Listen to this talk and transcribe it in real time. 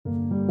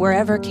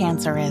Wherever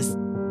cancer is,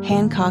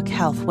 Hancock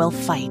Health will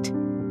fight.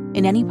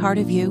 In any part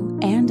of you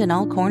and in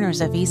all corners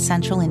of East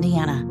Central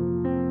Indiana.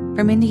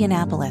 From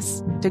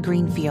Indianapolis to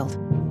Greenfield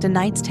to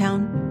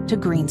Knightstown to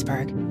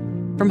Greensburg.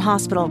 From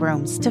hospital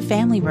rooms to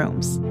family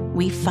rooms,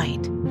 we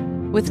fight.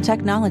 With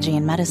technology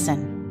and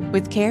medicine,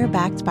 with care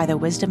backed by the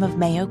wisdom of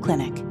Mayo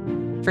Clinic.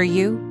 For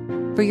you,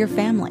 for your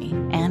family,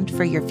 and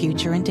for your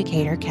future in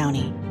Decatur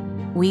County.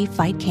 We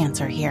fight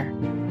cancer here.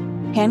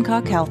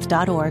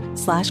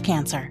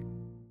 HancockHealth.org/cancer.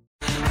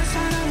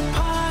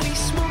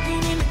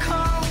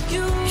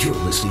 You're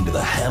listening to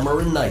the Hammer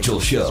and Nigel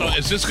Show. So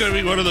is this going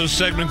to be one of those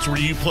segments where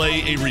you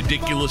play a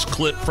ridiculous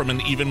clip from an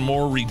even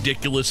more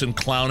ridiculous and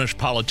clownish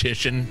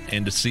politician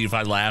and to see if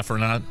I laugh or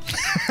not?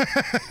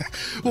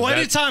 Well,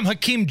 anytime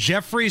Hakeem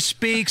Jeffries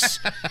speaks,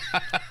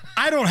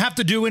 I don't have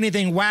to do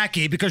anything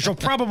wacky because you'll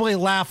probably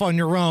laugh on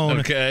your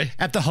own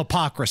at the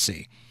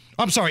hypocrisy.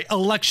 I'm sorry,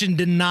 election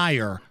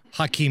denier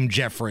Hakeem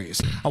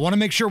Jeffries. I want to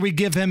make sure we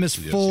give him his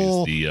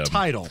full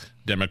title.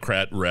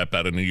 Democrat rep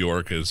out of New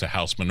York as a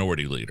House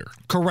Minority Leader.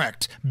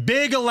 Correct.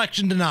 Big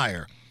election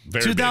denier.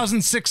 Very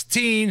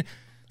 2016, big.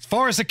 As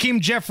far as Hakeem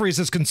Jeffries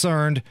is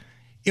concerned,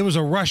 it was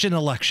a Russian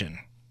election,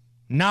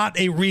 not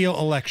a real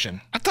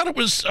election. I thought it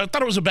was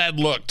a bad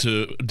look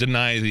to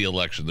deny the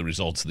election, the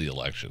results of the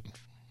election.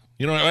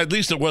 You know, at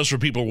least it was for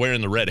people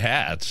wearing the red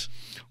hats.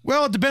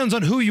 Well, it depends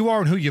on who you are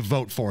and who you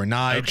vote for,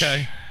 Nige.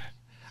 Okay.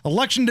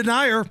 Election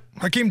denier,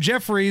 Hakeem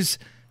Jeffries,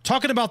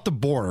 talking about the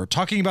border,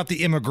 talking about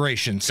the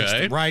immigration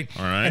system, right?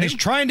 All right. And he's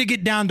trying to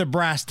get down to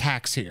brass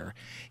tacks here.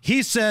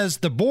 He says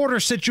the border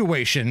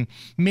situation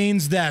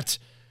means that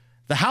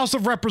the House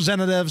of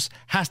Representatives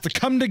has to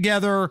come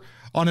together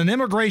on an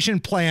immigration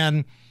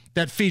plan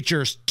that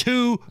features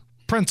two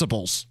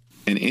principles.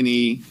 And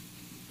any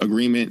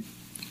agreement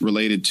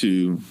related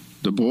to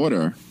the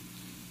border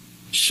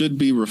should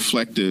be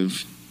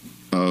reflective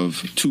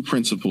of two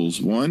principles.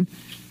 One,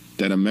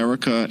 that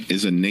America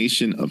is a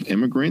nation of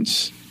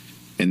immigrants,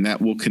 and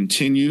that will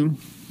continue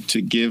to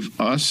give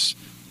us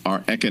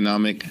our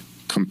economic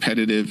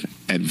competitive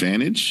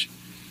advantage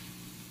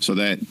so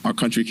that our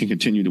country can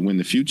continue to win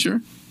the future.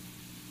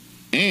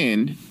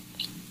 And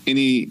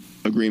any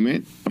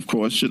agreement, of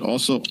course, should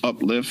also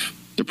uplift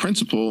the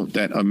principle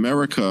that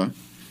America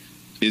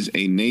is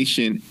a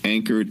nation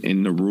anchored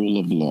in the rule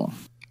of law.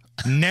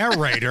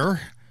 Narrator.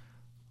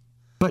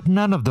 But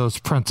none of those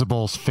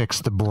principles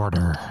fix the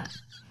border.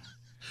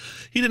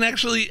 He didn't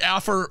actually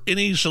offer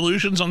any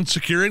solutions on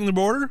securing the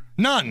border?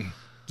 None.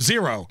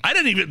 Zero.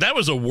 That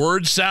was a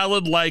word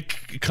salad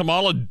like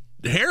Kamala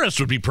Harris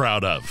would be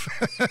proud of.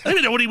 I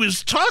didn't know what he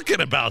was talking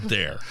about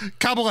there.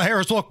 Kamala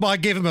Harris walked by,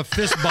 gave him a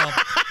fist bump.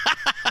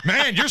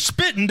 Man, you're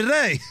spitting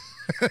today.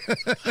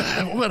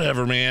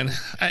 Whatever, man.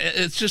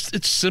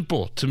 It's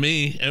simple to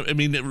me. I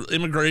mean,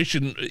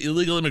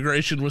 illegal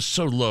immigration was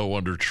so low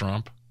under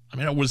Trump. I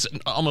mean, it was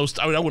almost,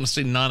 I wouldn't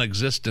say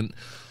non-existent.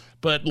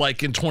 But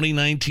like in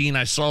 2019,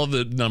 I saw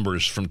the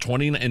numbers from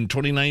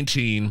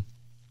 2019.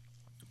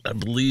 I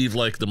believe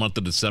like the month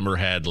of December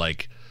had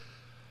like,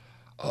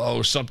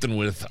 something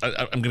with,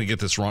 I'm going to get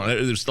this wrong.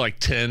 There's like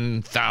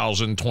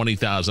 10,000,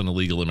 20,000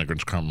 illegal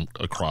immigrants come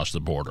across the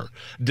border.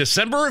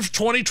 December of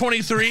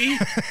 2023,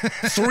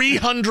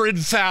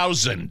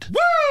 300,000.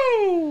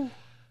 Woo!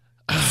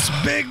 It's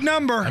a big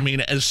number. I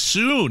mean, as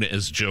soon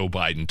as Joe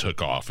Biden took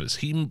office,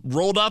 he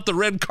rolled out the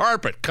red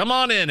carpet. Come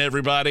on in,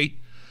 everybody.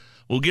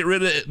 We'll get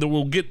rid of it.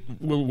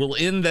 We'll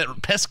end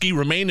that pesky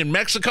remain in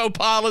Mexico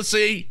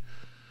policy.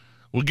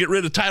 We'll get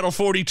rid of Title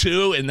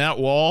 42 and that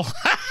wall.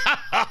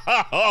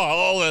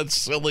 Oh, that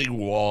silly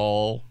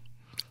wall.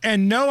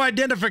 And no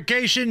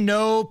identification,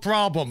 no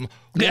problem.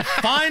 We'll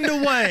find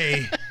a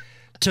way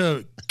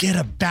to get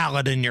a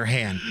ballot in your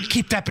hand.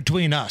 Keep that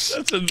between us.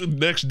 That's the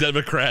next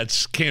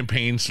Democrats'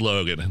 campaign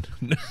slogan.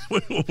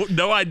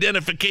 No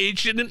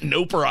identification,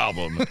 no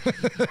problem.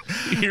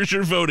 Here's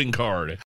your voting card.